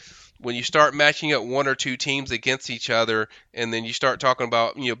when you start matching up 1 or 2 teams against each other, and then you start talking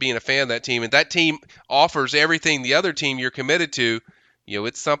about, being a fan of that team, and that team offers everything the other team you're committed to,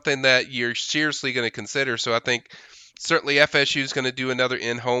 it's something that you're seriously going to consider. So I think certainly FSU is going to do another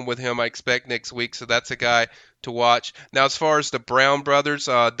in-home with him, I expect, next week, so that's a guy to watch. Now, as far as the Brown brothers,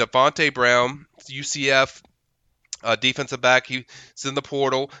 Devontae Brown, UCF defensive back, he's in the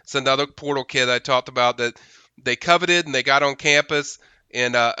portal. It's another portal kid I talked about that they coveted and they got on campus.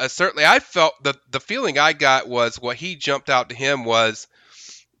 And certainly I felt the feeling I got was what he jumped out to him was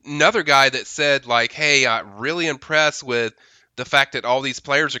another guy that said, like, hey, I'm really impressed with the fact that all these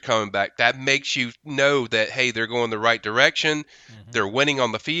players are coming back. That makes you know that, hey, they're going the right direction. Mm-hmm. They're winning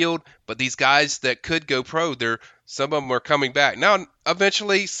on the field. But these guys that could go pro, some of them are coming back. Now,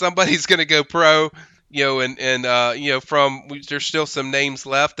 eventually somebody's going to go pro, there's still some names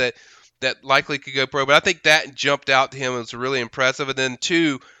left that likely could go pro. But I think that jumped out to him. It was really impressive. And then,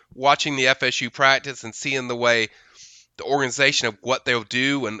 two, watching the FSU practice and seeing the way the organization of what they'll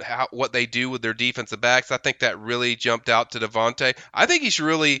do and what they do with their defensive backs, I think that really jumped out to Devontae. I think he's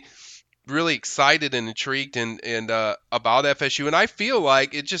really, really excited and intrigued and about FSU. And I feel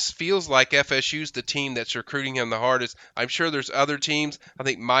like it just feels like FSU's the team that's recruiting him the hardest. I'm sure there's other teams. I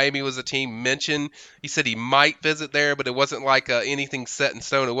think Miami was a team mentioned. He said he might visit there, but it wasn't like anything set in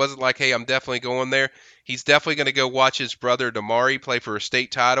stone. It wasn't like, hey, I'm definitely going there. He's definitely going to go watch his brother Damari play for a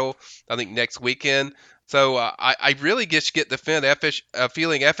state title, I think, next weekend. So I really just get the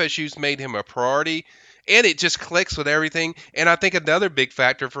feeling FSU's made him a priority, and it just clicks with everything. And I think another big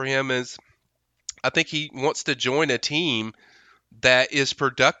factor for him is I think he wants to join a team that is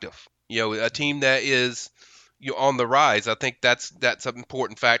productive, a team that is on the rise. I think that's an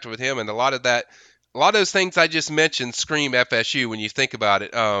important factor with him, and a lot of those things I just mentioned scream FSU when you think about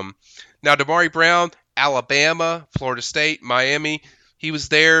it. Now, Damari Brown, Alabama, Florida State, Miami, he was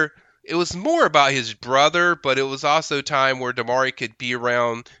there. It was more about his brother, but it was also time where Damari could be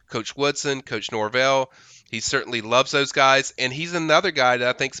around Coach Woodson, Coach Norvell. He certainly loves those guys, and he's another guy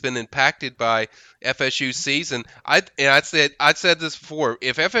that I think's been impacted by FSU's season. I said this before.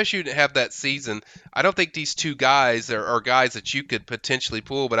 If FSU didn't have that season, I don't think these two guys are guys that you could potentially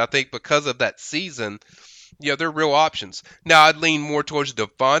pull. But I think because of that season, they're real options. Now, I'd lean more towards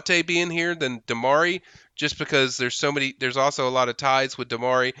Devontae being here than Damari, just because there's also a lot of ties with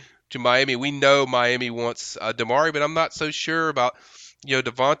Damari to Miami. We know Miami wants Damari, but I'm not so sure about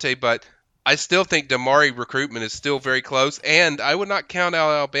Devontae. But I still think Damari recruitment is still very close, and I would not count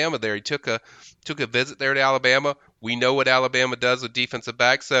out Alabama there. He took a visit there to Alabama. We know what Alabama does with defensive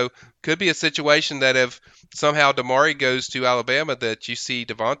backs, so could be a situation that if somehow Damari goes to Alabama, that you see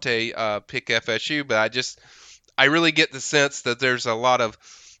Devontae pick FSU. But I really get the sense that there's a lot of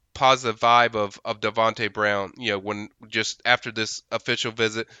positive vibe of Devontae Brown, when just after this official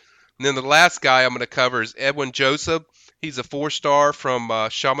visit. And then the last guy I'm going to cover is Edwin Joseph. He's a 4-star from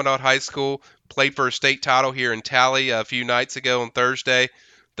Chaminade High School, played for a state title here in Tally a few nights ago on Thursday.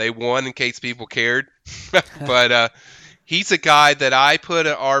 They won, in case people cared. But he's a guy that I put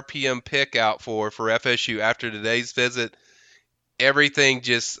an RPM pick out for FSU after today's visit. Everything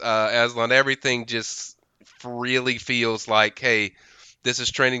just, Aslan, everything just really feels like, hey, this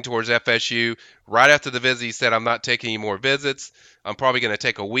is trending towards FSU. Right after the visit, he said, I'm not taking any more visits. I'm probably going to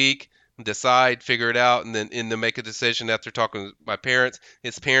take a week, decide, figure it out, and then make a decision after talking to my parents.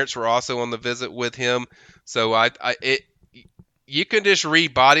 His parents were also on the visit with him. So you can just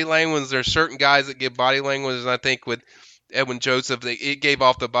read body language. There's certain guys that give body language, and I think with Edwin Joseph, it gave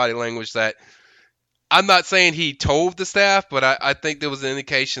off the body language that I'm not saying he told the staff, but I think there was an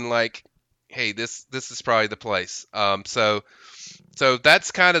indication like, hey, this is probably the place. So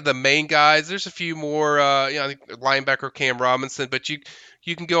that's kind of the main guys. There's a few more, I think linebacker Cam Robinson, but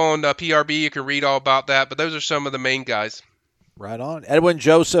you can go on PRB, you can read all about that, but those are some of the main guys. Right on. Edwin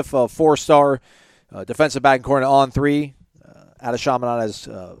Joseph, a 4-star defensive back in corner on 3. Out of Chaminade, as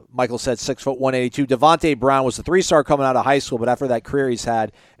Michael said, 6 foot 182. Devontae Brown was the 3-star coming out of high school, but after that career he's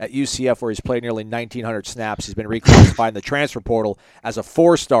had at UCF, where he's played nearly 1,900 snaps, he's been reclassified in the transfer portal as a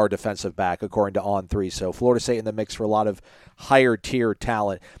 4-star defensive back, according to On 3. So Florida State in the mix for a lot of higher tier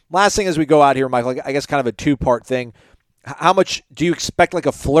talent. Last thing as we go out here, Michael, I guess kind of a 2-part thing. How much do you expect, like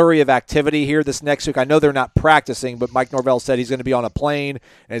a flurry of activity here this next week? I know they're not practicing, but Mike Norvell said he's going to be on a plane,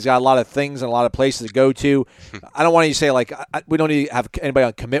 and he's got a lot of things and a lot of places to go to. I don't want you to say, like, we don't need to have anybody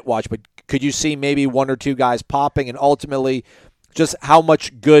on commit watch, but could you see maybe 1 or 2 guys popping, and ultimately just how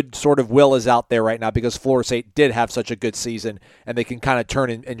much good sort of will is out there right now, because Florida State did have such a good season, and they can kind of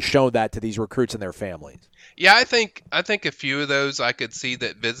turn and show that to these recruits and their families? Yeah, I think a few of those I could see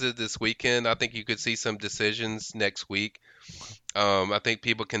that visited this weekend. I think you could see some decisions next week. I think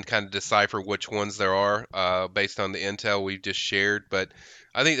people can kind of decipher which ones there are based on the intel we've just shared. But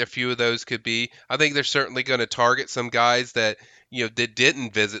I think a few of those could be. I think they're certainly going to target some guys that that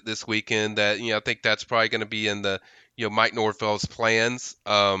didn't visit this weekend. That I think that's probably going to be in the Mike Norvell's plans.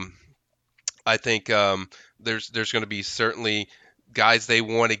 I think there's going to be certainly guys they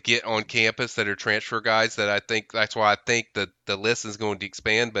want to get on campus that are transfer guys that I think that's why I think that the list is going to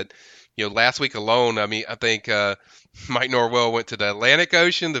expand. But last week alone, I mean, I think Mike Norvell went to the Atlantic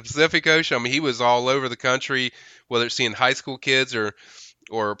Ocean, the Pacific Ocean. I mean, he was all over the country, whether it's seeing high school kids or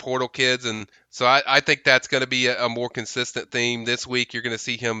portal kids. And so I think that's going to be a more consistent theme this week. You're going to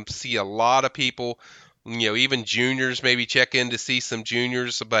see him see a lot of people, even juniors maybe check in to see some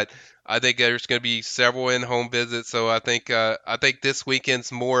juniors. But I think there's going to be several in-home visits. So I think this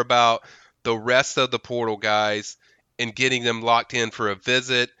weekend's more about the rest of the portal guys and getting them locked in for a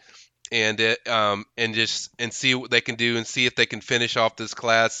visit and see what they can do and see if they can finish off this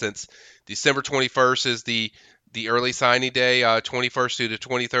class, since December 21st is the early signing day, 21st through the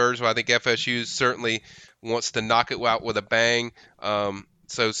 23rd. So I think FSU certainly wants to knock it out with a bang.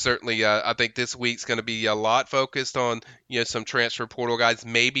 So certainly, I think this week's going to be a lot focused on some transfer portal guys.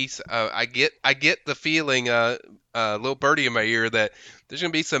 Maybe I get the feeling, little birdie in my ear, that there's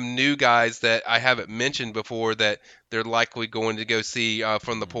going to be some new guys that I haven't mentioned before that they're likely going to go see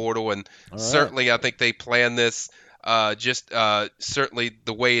from the portal. And certainly, I think they plan this certainly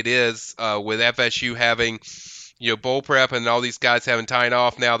the way it is with FSU having bowl prep and all these guys having time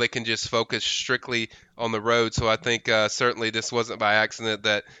off. Now they can just focus strictly on the road. So I think certainly this wasn't by accident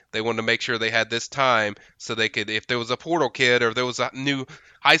that they wanted to make sure they had this time so they could, if there was a portal kid or if there was a new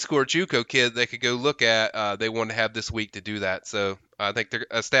high school or JUCO kid they could go look at, they wanted to have this week to do that. So I think their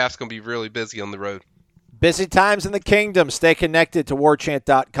staff's going to be really busy on the road. Busy times in the kingdom. Stay connected to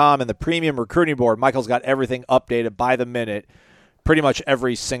warchant.com and the premium recruiting board. Michael's got everything updated by the minute, pretty much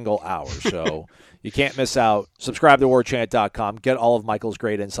every single hour. So you can't miss out. Subscribe to warchant.com. Get all of Michael's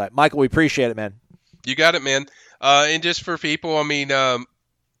great insight. Michael, we appreciate it, man. You got it, man. And just for people, I mean, I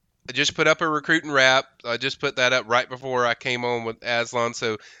just put up a recruiting wrap. I just put that up right before I came on with Aslan.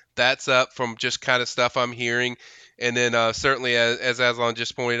 So that's up from just kind of stuff I'm hearing. And then certainly, as Aslan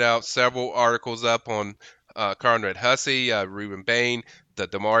just pointed out, several articles up on Conrad Hussey, Ruben Bain, the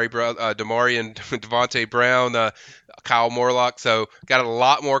Damari and Devontae Brown, Kyle Morlock. So got a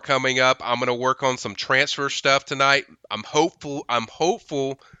lot more coming up. I'm going to work on some transfer stuff tonight. I'm hopeful,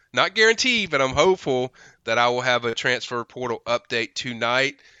 not guaranteed, but I'm hopeful that I will have a transfer portal update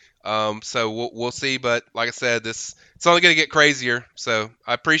tonight. So we'll see. But like I said, it's only going to get crazier. So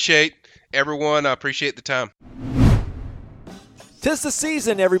I appreciate everyone. I appreciate the time. 'Tis the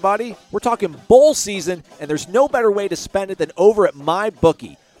season, everybody. We're talking bowl season, and there's no better way to spend it than over at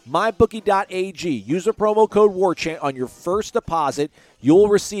MyBookie. MyBookie.ag. Use the promo code WARCHANT on your first deposit. You'll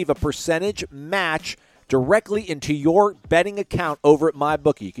receive a percentage match directly into your betting account over at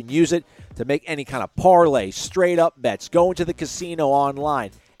MyBookie. You can use it to make any kind of parlay, straight-up bets, go into the casino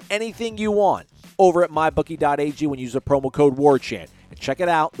online, anything you want over at MyBookie.ag when you use the promo code WARCHANT. And check it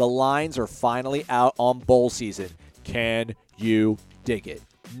out. The lines are finally out on bowl season. Can you dig it?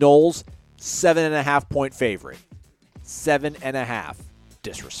 Knowles, 7.5-point favorite. 7.5.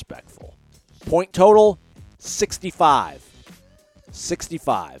 Disrespectful. Point total, 65.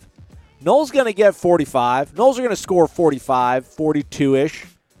 65. Knowles going to get 45. Knowles are going to score 45, 42-ish.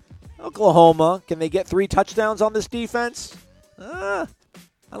 Oklahoma, can they get 3 touchdowns on this defense? I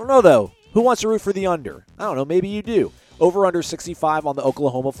don't know, though. Who wants to root for the under? I don't know. Maybe you do. Over under 65 on the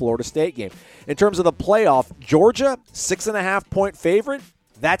Oklahoma-Florida State game. In terms of the playoff, Georgia, 6.5-point favorite.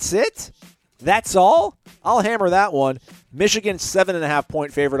 That's it? That's all? I'll hammer that one. Michigan,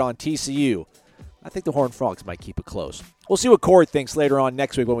 7.5-point favorite on TCU. I think the Horned Frogs might keep it close. We'll see what Corey thinks later on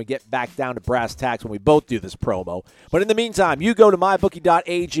next week when we get back down to brass tacks when we both do this promo. But in the meantime, you go to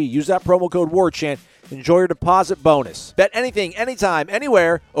mybookie.ag. Use that promo code WARCHANT. Enjoy your deposit bonus. Bet anything, anytime,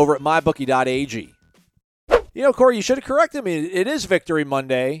 anywhere over at mybookie.ag. Corey, you should have corrected me. It is Victory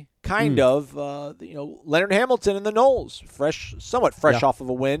Monday, kind of. Leonard Hamilton and the Noles, somewhat fresh off of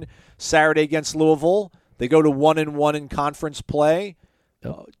a win Saturday against Louisville. They go to 1-1 in conference play,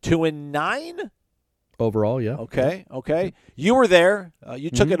 2-9 overall. Yeah. Okay. You were there. You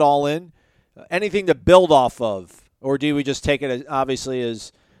took it all in. Anything to build off of, or do we just take it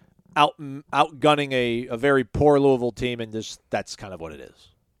as outgunning a very poor Louisville team, and that's kind of what it is?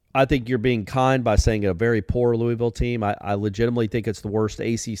 I think you're being kind by saying a very poor Louisville team. I legitimately think it's the worst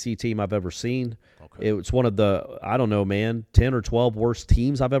ACC team I've ever seen. Okay. It's one of the, 10 or 12 worst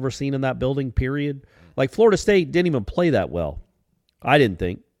teams I've ever seen in that building, period. Like, Florida State didn't even play that well, I didn't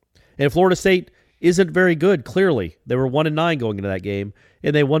think. And Florida State isn't very good, clearly. They were 1-9 going into that game,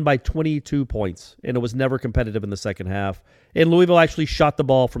 and they won by 22 points, and it was never competitive in the second half. And Louisville actually shot the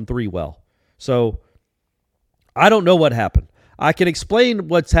ball from 3 well. So I don't know what happened. I can explain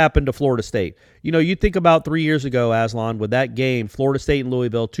what's happened to Florida State. You know, you think about 3 years ago, Aslan, with that game, Florida State and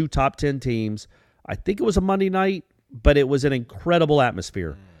Louisville, 2 top 10 teams. I think it was a Monday night, but it was an incredible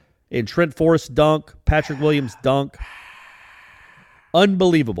atmosphere. And Trent Forrest dunk, Patrick Williams dunk.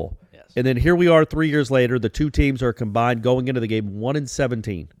 Unbelievable. Yes. And then here we are 3 years later. The two teams are combined going into the game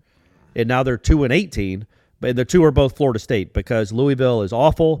 1-17. And now they're 2-18. But the two are both Florida State because Louisville is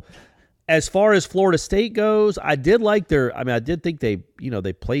awful. As far as Florida State goes, I did think they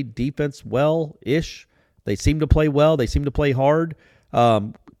played defense well-ish. They seemed to play well. They seemed to play hard.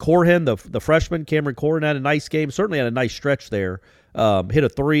 Corhen, the freshman, Cameron Corhen, had a nice game. Certainly had a nice stretch there. Hit a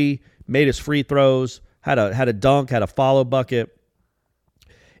 3, made his free throws, had a dunk, had a follow bucket.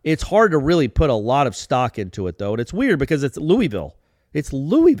 It's hard to really put a lot of stock into it, though. And it's weird because it's Louisville. It's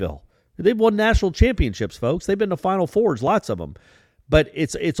Louisville. They've won national championships, folks. They've been to Final Fours, lots of them. But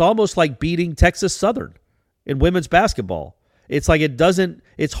it's almost like beating Texas Southern in women's basketball. It's like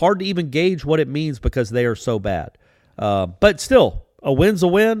it's hard to even gauge what it means because they are so bad. But still, a win's a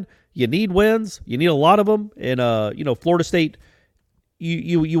win. You need wins. You need a lot of them. And, Florida State,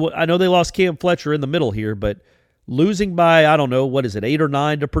 I know they lost Cam Fletcher in the middle here, but losing by, 8 or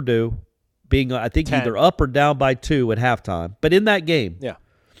 9 to Purdue, being, I think, 10. either up or down by 2 at halftime. But in that game. Yeah.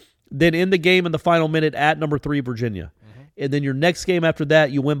 Then in the game in the final minute at number 3, Virginia. And then your next game after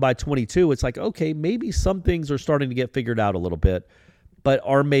that, you win by 22. It's like, okay, maybe some things are starting to get figured out a little bit.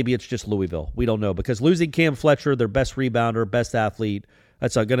 Or maybe it's just Louisville. We don't know. Because losing Cam Fletcher, their best rebounder, best athlete,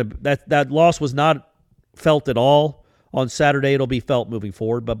 that loss was not felt at all on Saturday. It'll be felt moving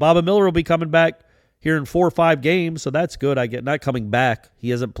forward. But Bobby Miller will be coming back here in 4 or 5 games, so that's good. Not coming back. He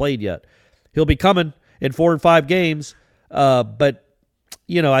hasn't played yet. He'll be coming in 4 and 5 games. But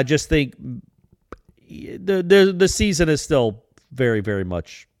I just think the season is still very, very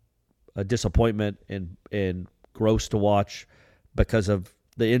much a disappointment and gross to watch because of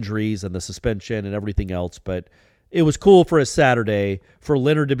the injuries and the suspension and everything else. But it was cool for a Saturday for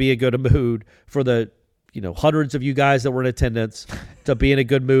Leonard to be in a good mood, for the hundreds of you guys that were in attendance to be in a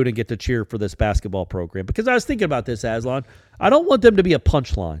good mood and get to cheer for this basketball program. Because I was thinking about this, Aslan. I don't want them to be a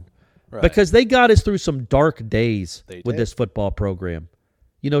punchline because they got us through some dark days with this football program.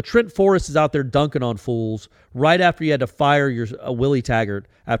 Trent Forrest is out there dunking on fools right after you had to fire your Willie Taggart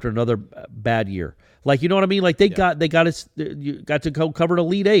after another bad year. Like, you know what I mean? Like they got us. You got to go cover an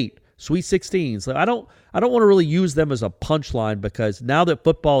Elite 8, Sweet 16s. So I don't want to really use them as a punchline because now that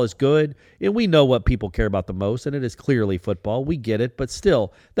football is good and we know what people care about the most, and it is clearly football. We get it, but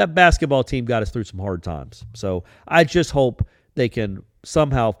still, that basketball team got us through some hard times. So I just hope they can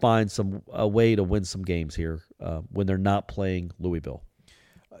somehow find a way to win some games here when they're not playing Louisville.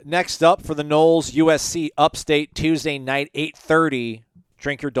 Next up for the Noles, USC Upstate, Tuesday night, 8:30.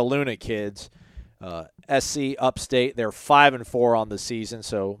 Drink your DeLuna, kids. SC Upstate, they're 5-4 on the season,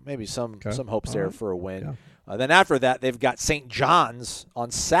 so maybe some hopes there for a win. Yeah. Then after that, they've got St. John's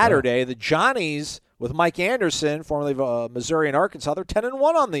on Saturday. The Johnnies with Mike Anderson, formerly of Missouri and Arkansas, they're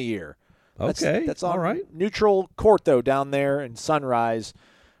 10-1 on the year. That's on all right. Neutral court, though, down there in Sunrise,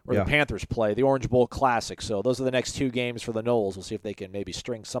 where the Panthers play, the Orange Bowl Classic. So those are the next 2 games for the Noles. We'll see if they can maybe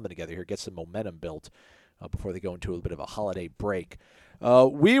string something together here, get some momentum built before they go into a bit of a holiday break.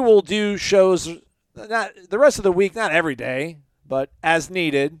 We will do shows not the rest of the week, not every day, but as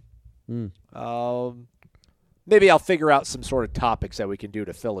needed. Maybe I'll figure out some sort of topics that we can do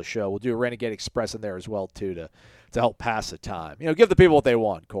to fill a show. We'll do a Renegade Express in there as well, too, to help pass the time. Give the people what they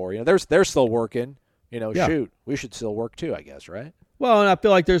want, Corey. They're still working. Shoot, we should still work too, I guess, right? Well, and I feel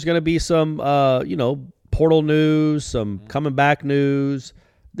like there's going to be some, portal news, some coming back news.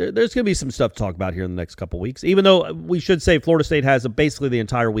 There's going to be some stuff to talk about here in the next couple of weeks, even though we should say Florida State has basically the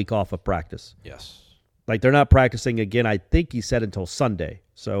entire week off of practice. Yes. Like they're not practicing again, I think he said, until Sunday.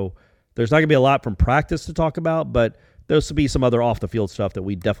 So there's not going to be a lot from practice to talk about, but there'll be some other off-the-field stuff that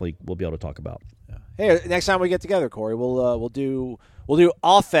we definitely will be able to talk about. Yeah. Hey, next time we get together, Corey, we'll do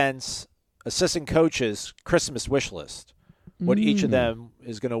offense, assistant coaches, Christmas wish list. What each of them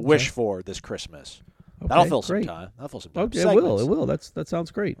is going to wish for this Christmas. Okay, that'll fill some great. time. That'll fill some time. Okay, it will. That sounds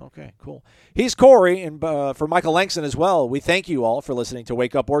great. Okay, cool. He's Corey, and for Michael Langston as well, we thank you all for listening to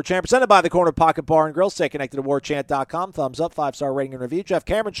Wake Up War Chant, presented by the Corner Pocket Bar and Grill. Stay connected to warchant.com. Thumbs up, 5-star rating and review. Jeff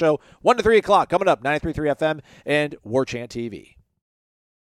Cameron Show, 1 to 3 o'clock, coming up, 93.3 FM and War Chant TV.